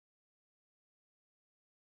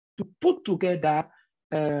to put together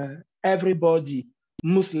everybody,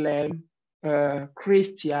 Muslim,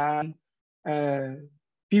 Christian,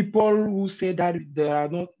 people who say that they are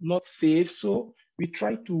not faith. So we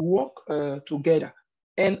try to work together.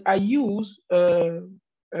 And I use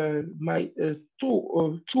my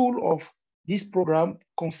tool of this program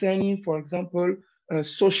concerning, for example,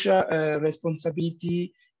 social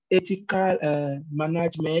responsibility, ethical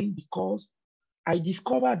management, because I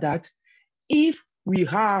discovered that if we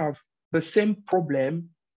have the same problem,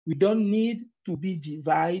 we don't need to be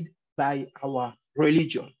divided by our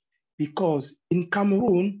religion. Because in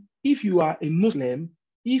Cameroon, if you are a Muslim,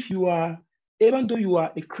 even though you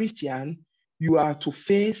are a Christian, you are to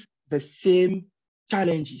face the same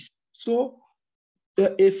challenges. So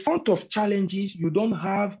in front of challenges, you don't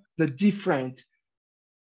have the difference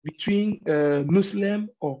between Muslim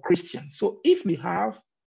or Christian. So if we have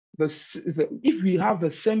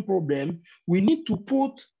the same problem, we need to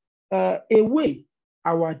put away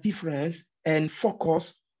our difference and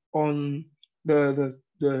focus on the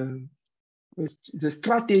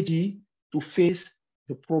strategy to face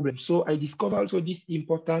the problem. So I discovered also this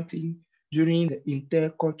important thing during the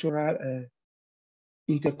intercultural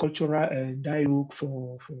dialogue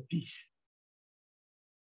for peace.